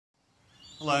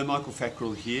Hello, Michael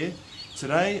Fackrell here.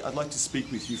 Today I'd like to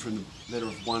speak with you from the letter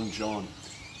of 1 John,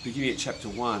 beginning at chapter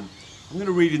 1. I'm going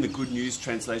to read in the Good News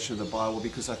translation of the Bible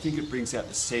because I think it brings out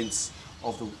the sense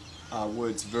of the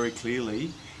words very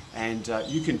clearly, and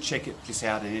you can check this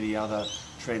out in any other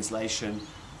translation,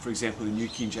 for example the New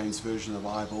King James Version of the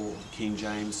Bible or the King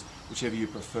James, whichever you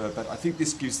prefer, but I think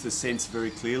this gives the sense very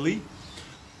clearly.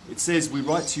 It says, "We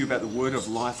write to you about the word of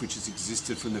life which has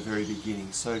existed from the very beginning."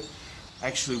 So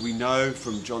actually we know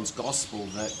from John's Gospel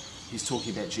that he's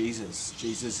talking about Jesus.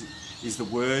 Jesus is the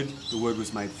Word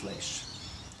was made flesh.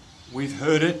 We've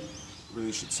heard it,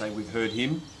 really should say we've heard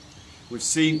him. We've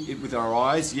seen it with our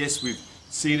eyes. Yes, we've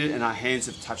seen it and our hands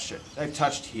have touched it. They've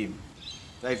touched him.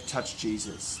 They've touched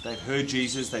Jesus. They've heard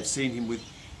Jesus. They've seen him with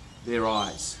their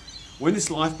eyes. When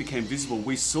this life became visible,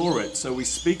 we saw it, so we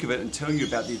speak of it and tell you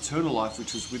about the eternal life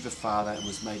which was with the Father and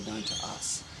was made known to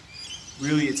us.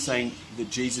 Really, it's saying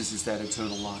that Jesus is that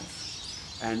eternal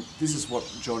life. And this is what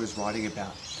John is writing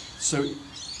about. So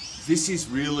this is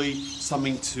really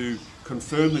something to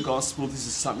confirm the gospel. This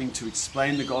is something to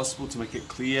explain the gospel, to make it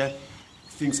clear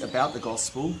things about the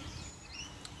gospel.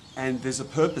 And there's a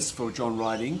purpose for John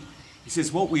writing. He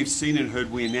says, "What we have seen and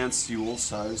heard we announce to you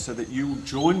also, so that you will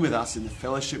join with us in the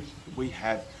fellowship that we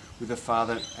have with the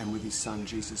Father and with his Son,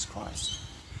 Jesus Christ."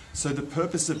 So the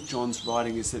purpose of John's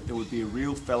writing is that there would be a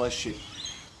real fellowship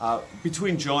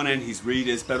between John and his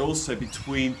readers, but also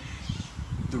between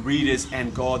the readers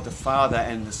and God the Father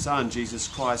and the Son, Jesus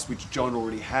Christ, which John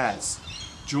already has.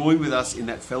 Join with us in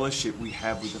that fellowship we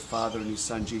have with the Father and his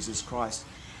Son, Jesus Christ.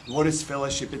 What is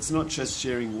fellowship? It's not just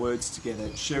sharing words together,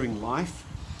 it's sharing life.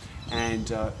 And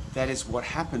that is what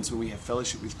happens when we have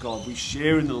fellowship with God. We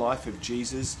share in the life of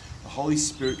Jesus. The Holy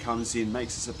Spirit comes in,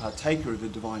 makes us a partaker of the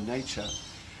divine nature.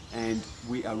 And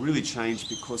we are really changed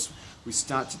because we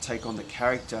start to take on the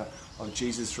character of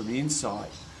Jesus from the inside.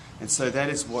 And so that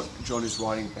is what John is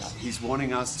writing about. He's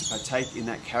wanting us to partake in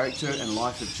that character and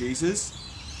life of Jesus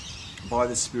by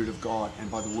the Spirit of God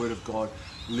and by the Word of God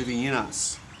living in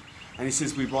us. And he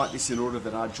says we write this in order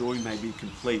that our joy may be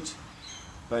complete.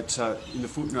 But in the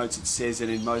footnotes it says,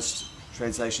 and in most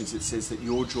translations it says, that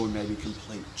your joy may be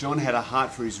complete. John had a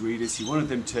heart for his readers. He wanted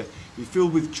them to be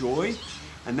filled with joy,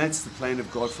 and that's the plan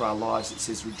of God for our lives. It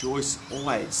says rejoice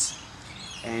always.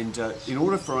 And in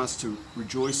order for us to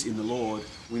rejoice in the Lord,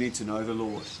 we need to know the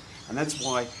Lord. And that's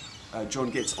why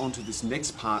John gets onto this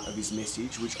next part of his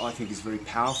message, which I think is very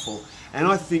powerful, and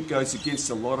I think goes against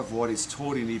a lot of what is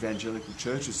taught in evangelical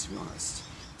churches, to be honest.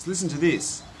 So listen to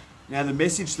this. "Now the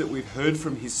message that we've heard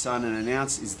from his Son and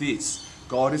announced is this: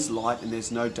 God is light and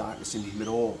there's no darkness in him at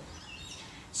all."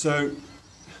 So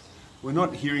we're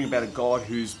not hearing about a God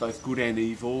who's both good and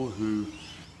evil, who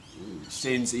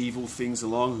sends evil things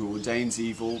along, who ordains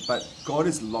evil, but God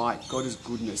is light, God is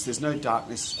goodness. There's no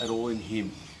darkness at all in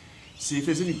him. See, if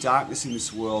there's any darkness in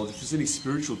this world, if there's any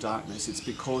spiritual darkness, it's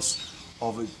because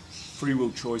of a free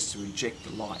will choice to reject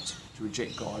the light, to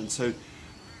reject God. And so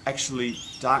actually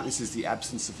darkness is the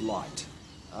absence of light.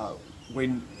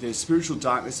 When there's spiritual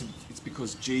darkness, it's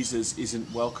because Jesus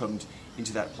isn't welcomed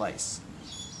into that place.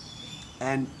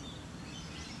 And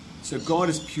so God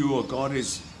is pure, God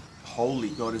is holy,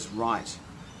 God is right.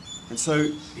 And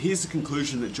so here's the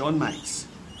conclusion that John makes.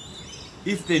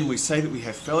 If then we say that we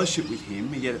have fellowship with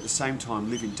him, and yet at the same time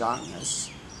live in darkness,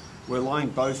 we're lying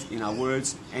both in our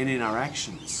words and in our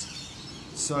actions.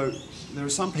 So there are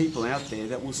some people out there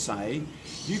that will say,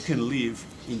 you can live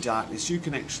in darkness, you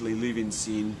can actually live in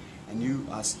sin, and you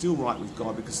are still right with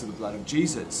God because of the blood of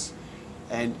Jesus.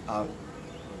 And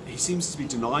he seems to be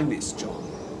denying this, John.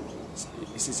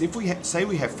 He says, if we say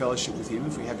we have fellowship with him,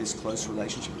 if we have this close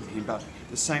relationship with him, but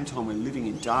at the same time we're living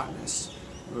in darkness,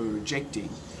 we're rejecting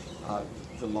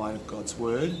the light of God's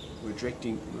word, we're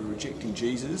rejecting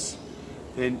Jesus,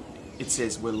 then it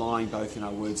says we're lying both in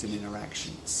our words and in our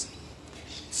actions.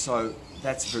 So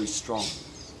that's very strong.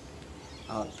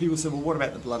 People say, well, what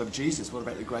about the blood of Jesus? What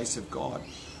about the grace of God?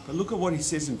 But look at what he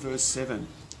says in verse 7.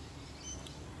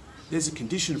 There's a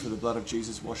condition for the blood of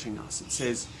Jesus washing us. It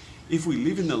says, if we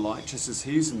live in the light just as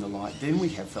he is in the light, then we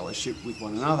have fellowship with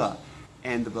one another,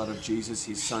 and the blood of Jesus,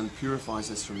 his Son,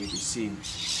 purifies us from every sin.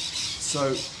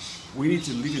 So we need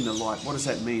to live in the light. What does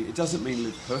that mean? It doesn't mean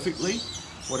live perfectly.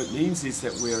 What it means is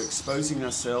that we're exposing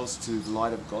ourselves to the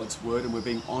light of God's word, and we're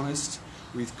being honest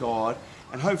with God,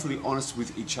 and hopefully honest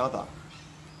with each other.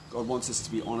 God wants us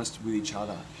to be honest with each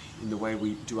other in the way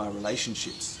we do our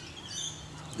relationships.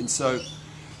 And so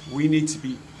we need to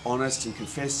be honest and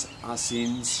confess our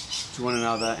sins to one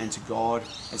another and to God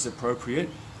as appropriate,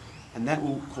 and that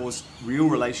will cause real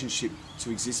relationship to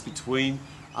exist between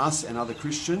us and other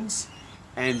Christians,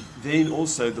 And then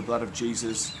also the blood of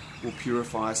Jesus will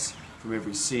purify us from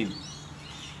every sin.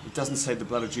 It doesn't say the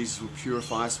blood of Jesus will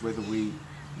purify us whether we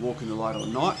walk in the light or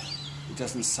not. It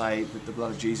doesn't say that the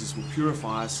blood of Jesus will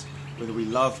purify us whether we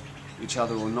love each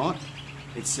other or not.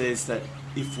 It says that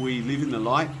if we live in the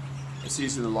light, as He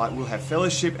is in the light, we'll have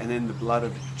fellowship, and then the blood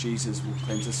of Jesus will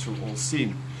cleanse us from all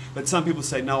sin. But some people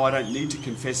say, no, I don't need to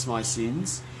confess my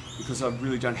sins because I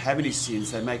really don't have any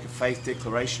sins. They make a faith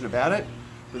declaration about it.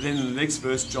 But then in the next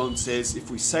verse, John says, if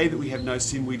we say that we have no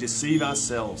sin, we deceive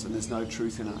ourselves and there's no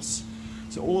truth in us.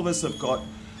 So all of us have got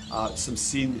some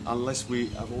sin unless we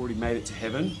have already made it to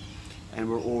heaven and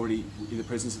we're already in the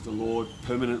presence of the Lord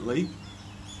permanently.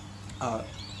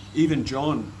 Even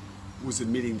John was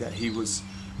admitting that he was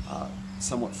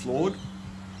somewhat flawed.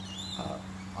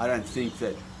 I don't think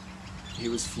that he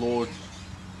was flawed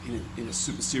in a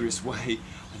super serious way.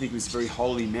 I think he was a very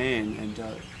holy man,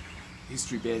 and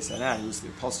history bears that out. He was the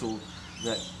apostle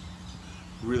that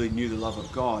really knew the love of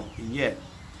God, and yet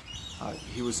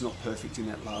he was not perfect in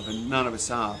that love, and none of us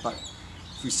are. But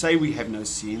if we say we have no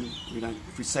sin,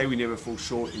 if we say we never fall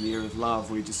short in the area of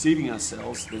love, we're deceiving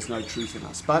ourselves. There's no truth in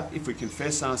us. But if we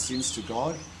confess our sins to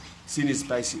God, sin is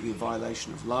basically a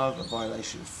violation of love, a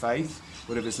violation of faith.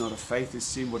 Whatever's not of faith is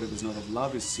sin. Whatever's not of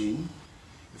love is sin.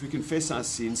 If we confess our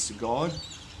sins to God,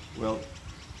 well,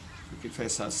 if we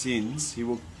confess our sins, He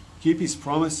will keep His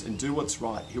promise and do what's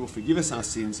right. He will forgive us our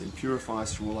sins and purify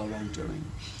us from all our wrongdoing.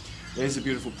 There's a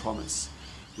beautiful promise.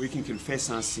 We can confess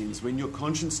our sins. When your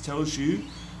conscience tells you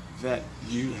that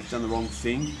you have done the wrong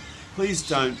thing, please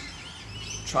don't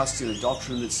trust in a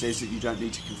doctrine that says that you don't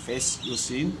need to confess your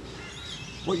sin.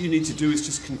 What you need to do is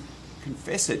just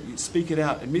confess it. You speak it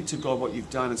out. Admit to God what you've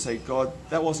done and say, God,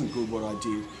 that wasn't good what I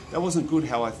did. That wasn't good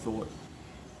how I thought.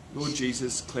 Lord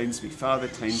Jesus, cleanse me. Father,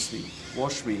 cleanse me.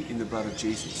 Wash me in the blood of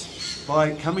Jesus.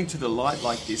 By coming to the light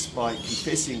like this, by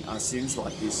confessing our sins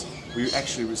like this, we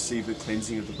actually receive the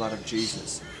cleansing of the blood of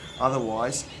Jesus.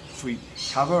 Otherwise, if we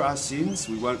cover our sins,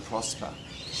 we won't prosper.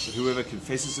 But whoever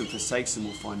confesses and forsakes them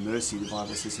will find mercy, the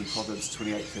Bible says in Proverbs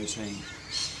 28:13.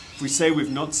 If we say we've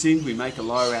not sinned, we make a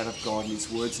liar out of God, and His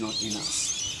word's not in us.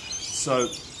 So,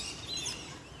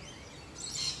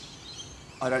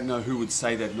 I don't know who would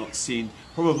say they've not sinned.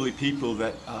 Probably people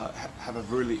that have a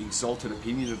really exalted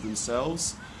opinion of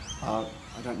themselves. I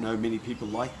don't know many people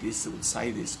like this that would say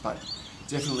this, but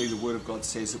definitely the Word of God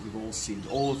says that we've all sinned.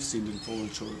 All have sinned and fallen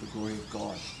short of the glory of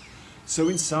God. So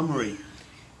in summary,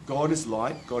 God is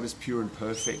light, God is pure and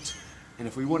perfect. And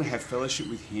if we want to have fellowship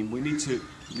with Him, we need to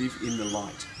live in the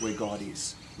light where God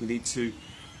is. We need to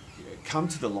come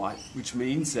to the light, which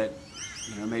means that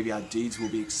maybe our deeds will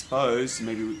be exposed.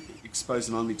 Maybe we expose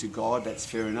them only to God, that's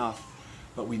fair enough.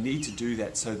 But we need to do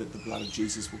that so that the blood of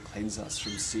Jesus will cleanse us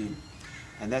from sin.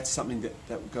 And that's something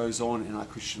that goes on in our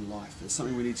Christian life. It's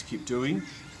something we need to keep doing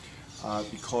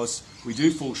because we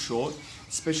do fall short,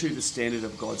 especially the standard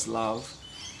of God's love.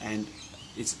 And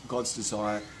it's God's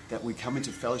desire that we come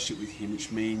into fellowship with Him,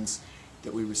 which means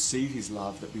that we receive His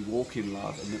love, that we walk in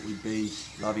love, and that we be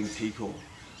loving people.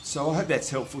 So I hope that's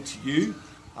helpful to you.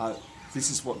 This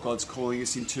is what God's calling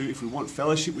us into. If we want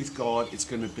fellowship with God, it's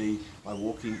going to be by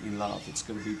walking in love. It's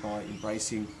going to be by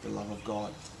embracing the love of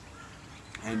God.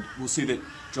 And we'll see that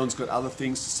John's got other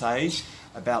things to say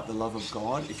about the love of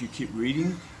God. If you keep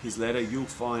reading his letter, you'll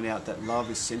find out that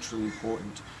love is centrally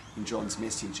important in John's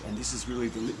message. And this is really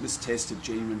the litmus test of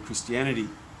genuine Christianity.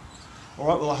 All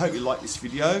right, well, I hope you like this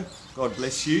video. God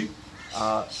bless you.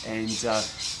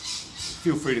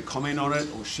 Feel free to comment on it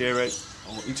or share it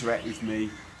or interact with me.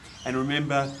 And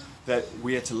remember that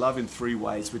we are to love in three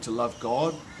ways. We're to love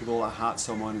God with all our heart,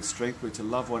 soul, mind and strength. We're to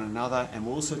love one another, and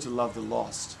we're also to love the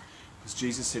lost. Because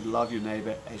Jesus said, love your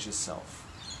neighbour as yourself.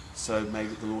 So may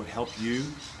the Lord help you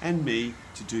and me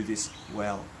to do this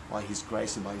well by His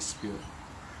grace and by His Spirit.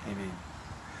 Amen.